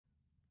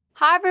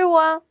Hi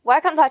everyone,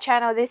 welcome to our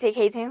channel. This is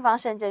Kating from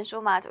Shenzhen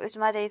Shumatt. With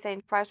Shumatt is an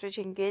enterprise which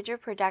engages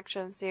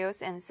production,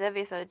 sales, and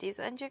service of the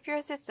diesel engine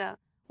fuel system.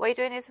 We're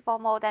doing this for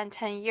more than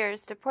 10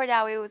 years. The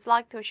product we would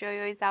like to show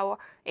you is our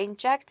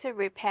injector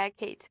repair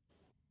kit.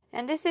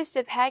 And this is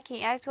the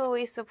packing. Actually,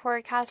 we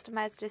support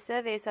customized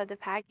service of the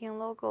packing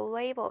logo,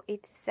 label,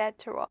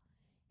 etc.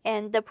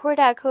 And the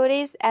product code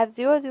is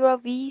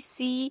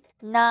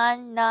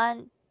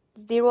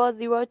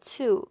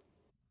F00VC99002.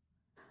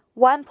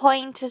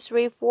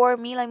 1.34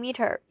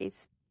 millimeter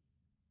is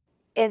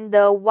in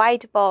the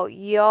white ball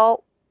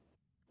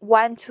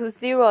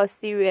Y120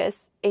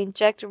 series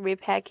injector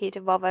repair kit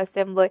valve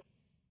assembly,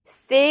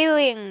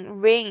 sealing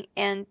ring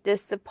and the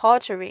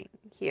support ring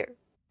here.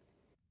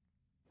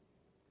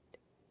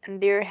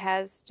 And there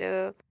has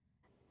the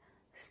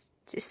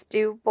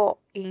steel ball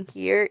in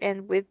here,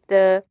 and with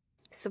the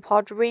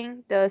support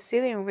ring, the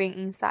sealing ring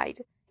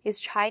inside is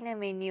China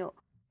menu.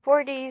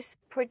 For this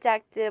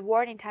product, the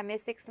warranty time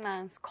is 6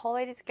 months.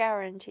 Quality is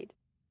guaranteed.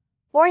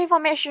 More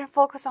information,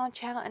 focus on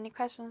channel. Any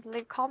questions,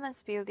 leave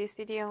comments below this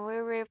video and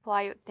we'll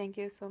reply you. Thank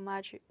you so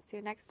much. See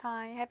you next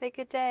time. Have a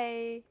good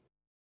day.